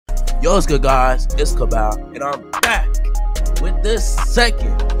Yo, what's good, guys? It's Cabal, and I'm back with this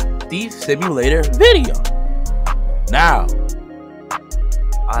second Thief Simulator video. Now,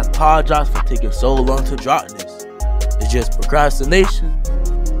 I apologize for taking so long to drop this. It's just procrastination,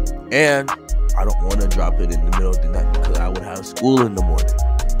 and I don't want to drop it in the middle of the night because I would have school in the morning.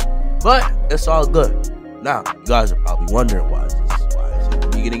 But it's all good. Now, you guys are probably wondering why is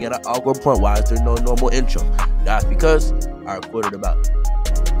it beginning at an awkward point? Why is there no normal intro? That's because I recorded about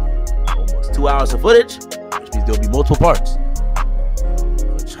almost 2 hours of footage, which means there'll be multiple parts.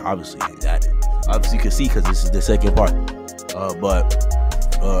 Which obviously you can see because this is the second part.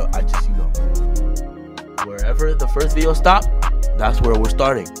 I just, wherever the first video stopped, that's where we're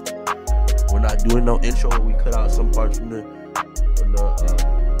starting. We're not doing no intro where we cut out some parts from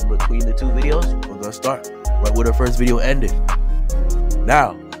between the two videos. We're gonna start right where the first video ended.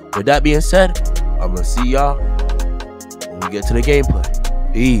 Now, with that being said, I'm gonna see y'all when we get to the gameplay.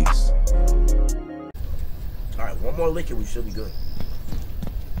 Peace. Alright, one more lick and we should be good.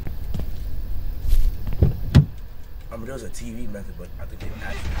 I mean, there's a TV method, but I think they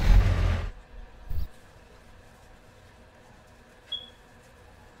actually.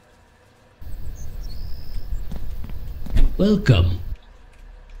 Welcome.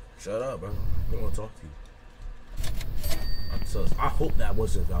 Shut up, bro. I don't want to talk to you. So I hope that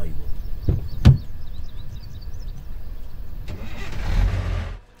wasn't valuable.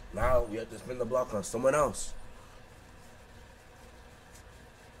 Now we have to spin the block on someone else.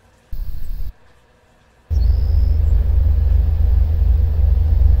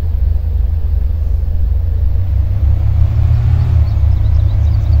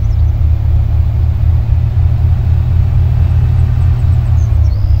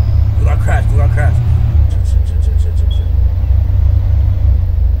 Do not crash.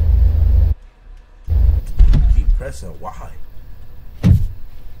 Keep pressing Y.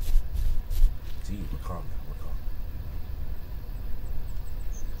 We're calm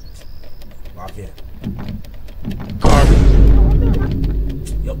now. Lock in. Garbage.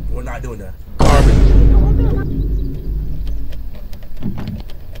 Yep, we're not doing that. Garbage.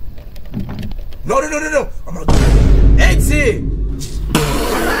 No. I'm not doing it. Exit.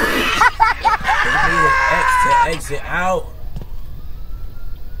 Exit out.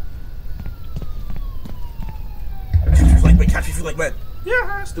 Catch you like man.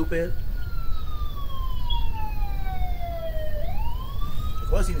 Yeah, stupid. I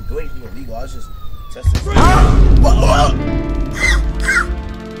wasn't even doing anything illegal. I was just testing.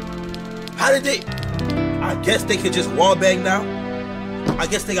 How did they? I guess they could just wall bang now. I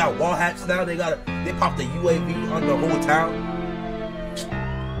guess they got wall hacks now. They popped the UAV on the whole town.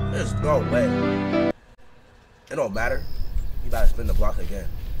 There's no way. It don't matter. You gotta spin the block again.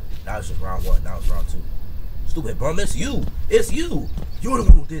 That was just round one. Now it's round two. Stupid bum, it's you. It's you. You're the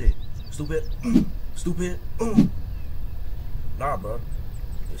one who did it. Stupid. Stupid. Nah, bro.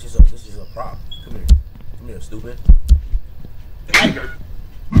 This is a prop. Come here, stupid.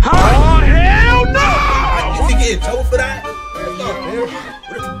 Oh, hell no! You can get in trouble for that? That's not fair.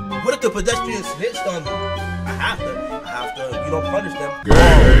 What if the pedestrian snitched on me? I have to, punish them. I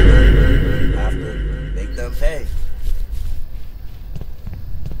have to make them pay.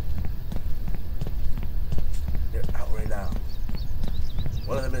 They're out right now.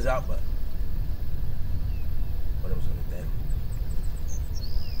 One of them is out, but one of them's gonna be dead.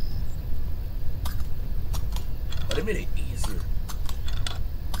 But they made it easier.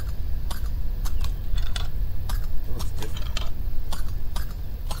 It looks different.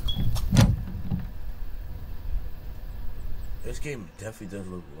 This game definitely does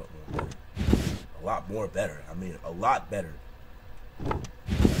look a lot more better. I mean, a lot better.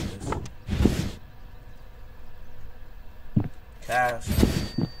 Cash.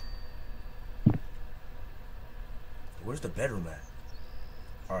 Where's the bedroom at?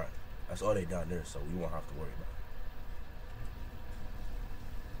 Alright, that's all they down there, so we won't have to worry about it.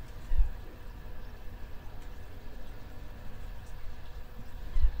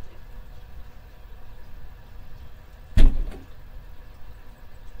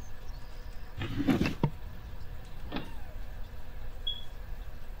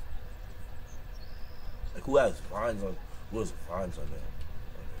 Like, who has vines on? Who has vines on there?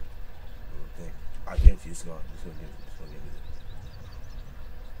 I guarantee it's gonna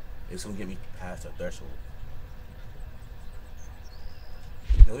get me past the threshold.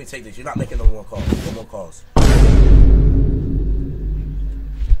 Let me take this. You're not making no more calls. No more calls.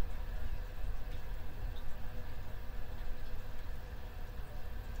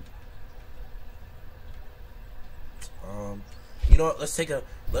 You know what? Let's take a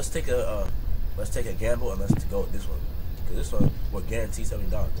gamble and let's go with this one. This one will guarantee $70,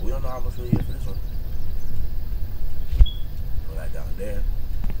 but we don't know how much we get for this one. Put that down there.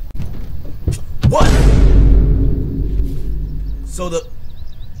 What? So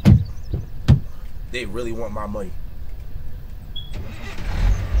they really want my money.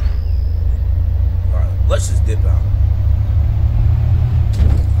 Alright, let's just dip out.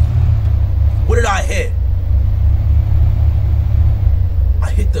 What did I hit?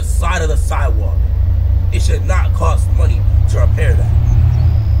 I hit the side of the sidewalk. It should not cost money to repair that.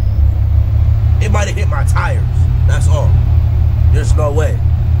 It might have hit my tires. That's all. There's no way.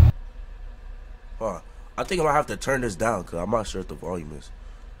 Hold on. I think I might have to turn this down because I'm not sure what the volume is.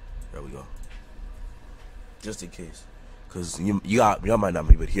 There we go. Just in case. Because y'all might not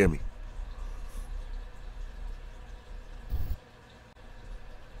be able to hear me.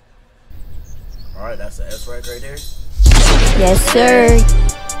 Alright, that's the S rank right there. Yes, sir.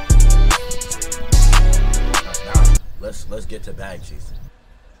 Now, let's get to bag chasing.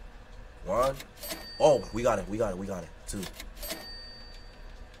 1. Oh, we got it. 2.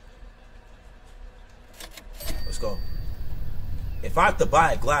 Let's go. If I have to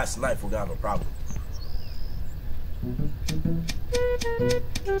buy a glass knife, we're gonna have a problem.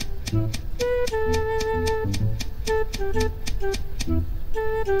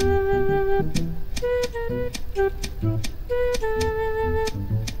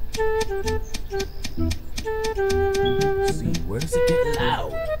 Let's see, where does it get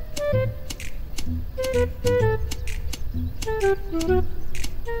loud?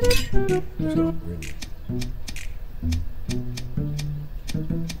 Let's go, really.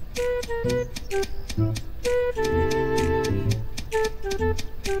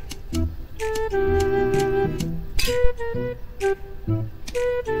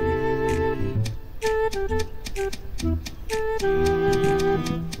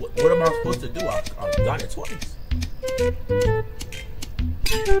 What am I supposed to do? I got it twice.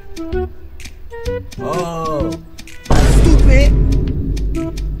 Oh, that's stupid.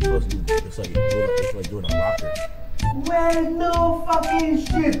 Supposed to do, it's like doing a locker. Well, no fucking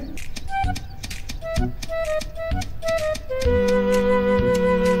shit.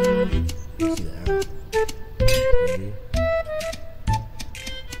 See the arrow?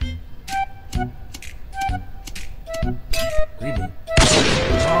 Maybe.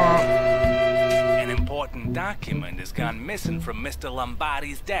 An important document has gone missing from Mr.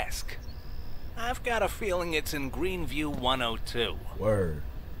 Lombardi's desk. I've got a feeling it's in Greenview 102. Word.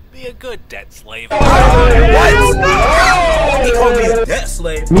 Be a good debt slave. What? He called me a debt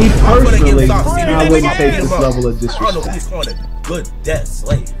slave. Me personally, I I wouldn't take this level of I don't know who he's disrespect. calling a good debt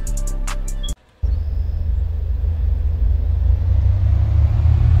slave.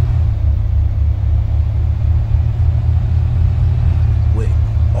 Wait.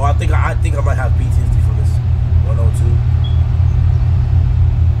 Oh, I think I might have PTSD from this 102.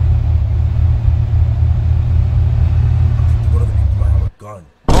 One of the people might have a gun.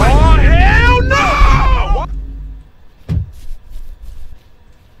 Oh, hell no!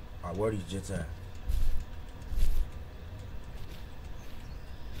 Alright, where are these jits at?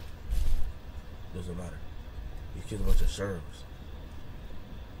 Doesn't matter. These kids are a bunch of sherms.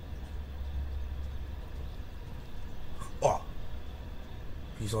 Oh!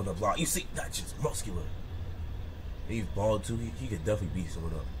 He's on the block. You see, that shit's muscular. And he's bald too. He could definitely beat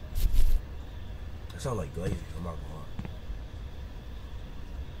someone up. That sounds like Glazy. I'm not gonna lie.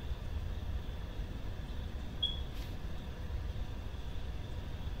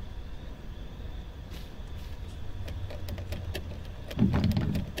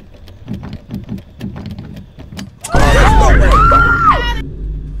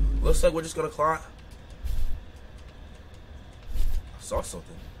 Looks like we're just gonna climb. I saw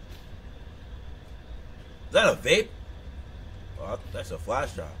something. Is that a vape? Oh, that's a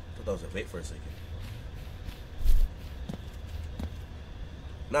flash drive. I thought that was a vape for a second.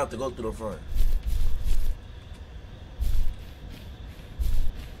 Now I have to go through the front.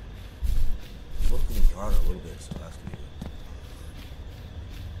 Look at me gone a little bit, so that's good.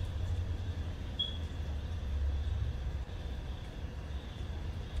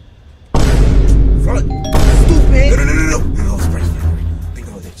 Front! Stupid! No, spray. I think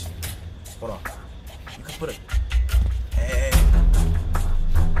I'm gonna ditch. Hold on. You can put a... Hey.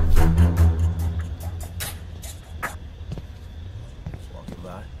 Just walking by.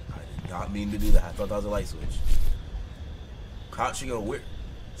 I did not mean to do that. I thought that was a light switch. Cops, you're gonna wear...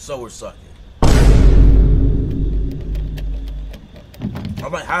 So we're sucking. I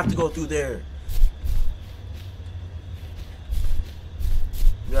might have to go through there.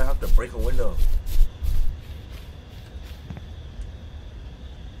 You might have to break a window.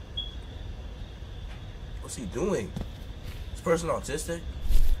 What's he doing? person autistic?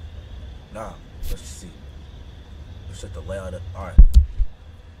 Nah, let's see. Let's check the layout of, alright.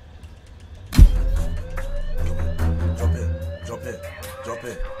 Jump in, jump in, jump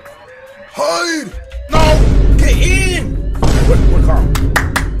in. Hide! No! Get in! What car?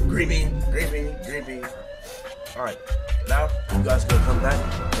 Green bean, green bean, green bean. Alright, now you guys gonna come back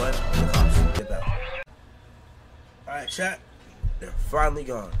when the cops get back. Alright, chat. They're finally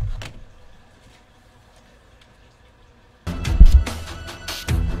gone.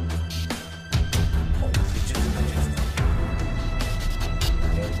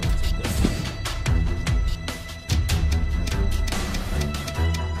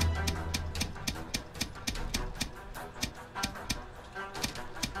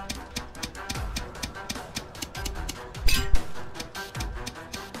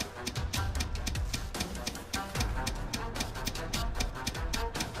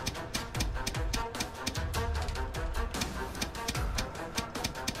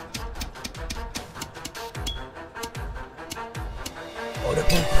 Oh, the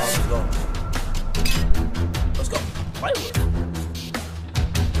boom pop is gone. Let's go. Firework.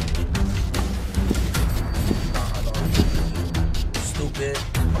 Stupid.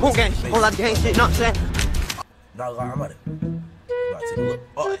 Okay, all that gang shit, not saying. Nah, I'm at it. I'll take a look.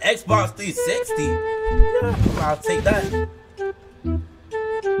 Oh, Xbox 360. Yeah, I'll take that.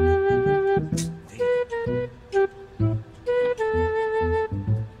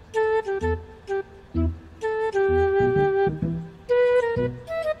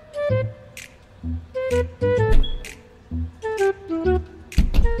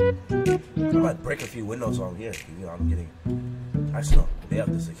 I might break a few windows on here. You know, I'm getting. Actually, no. They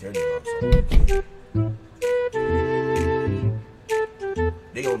have the security alarm, so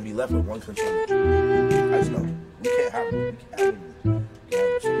they gonna be left with one controller. Actually, no. We can't have it. We can't have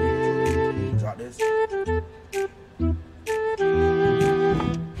it. Drop this.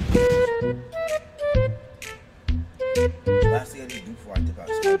 Last thing I need to do before I dip out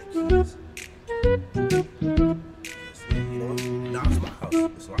is find the keys. You know what? Nah, it's my house.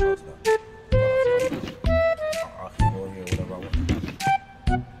 It's my house now. I'll keep going here whenever I want.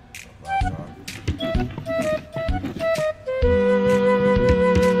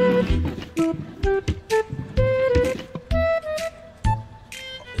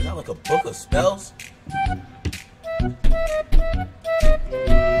 Is that like a book of spells?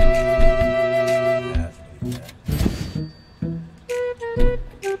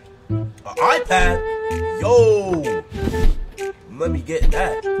 An iPad? Yo! Let me get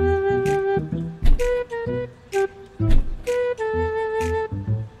that.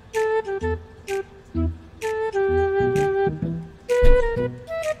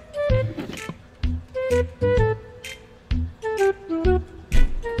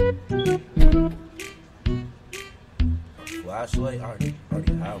 A flashlight? I already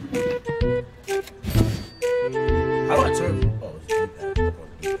have one. How do I turn? Oh, it's D-pad.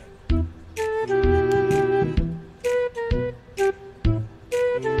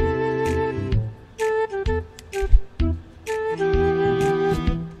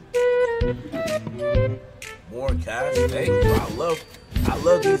 More cash. Thank you. I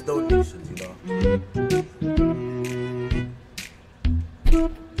love these donations, you know.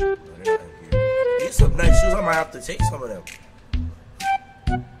 These some nice shoes. I might have to take some of them.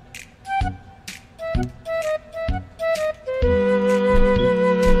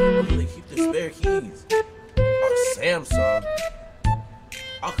 Where do they keep the spare keys? Oh, Samsung.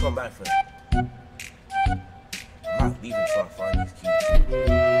 I'll come back for that. I'm not leaving until I find these keys.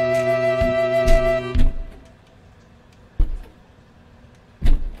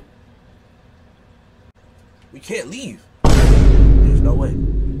 We can't leave. There's no way.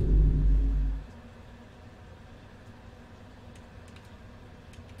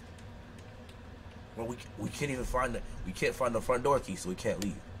 Well, we can't even find the we can't find the front door key, so we can't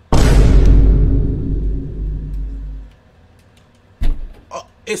leave. Oh,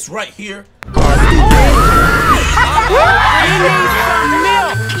 it's right here.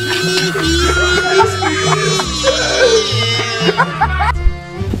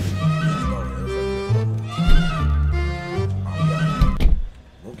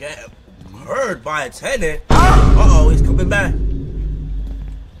 Heard by a tenant. Uh-oh, he's coming back.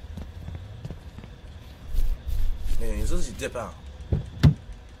 Man, he's supposed to dip out.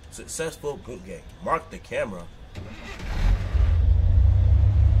 Successful boot gang. Mark the camera.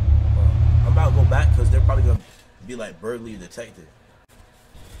 I'm about to go back because they're probably gonna be like burglary detective.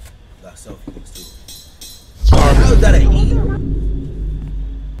 Got selfies too. How is that an E?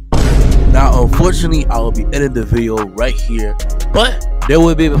 Now, unfortunately, I will be ending the video right here, but there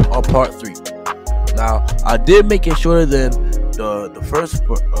will be a part 3. Now, I did make it shorter than the first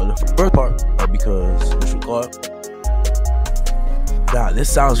part because what you call it. Nah, this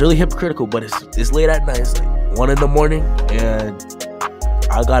sounds really hypocritical, but it's late at night. It's like 1 in the morning, and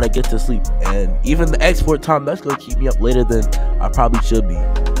I gotta get to sleep. And even the export time, that's gonna keep me up later than I probably should be.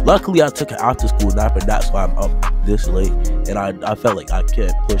 Luckily, I took an after school nap, and that's why I'm up this late. And I felt like I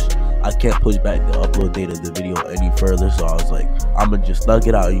can't push back the upload date of the video any further. So I was like, I'm gonna just thug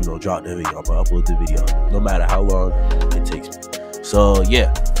it out, you know, drop the video. I'm gonna upload the video, no matter how long it takes me. So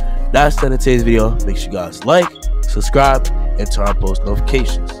yeah, that's the end of today's video. Make sure you guys like, subscribe, and turn on post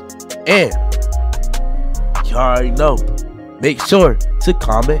notifications. And you already know, make sure to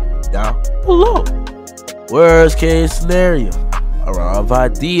comment down below. Worst case scenario, a round of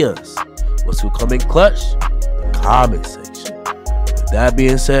ideas. What's will come in clutch? The comment section. With that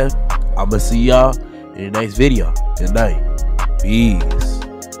being said, I'ma see y'all in the next video. Good night. Peace.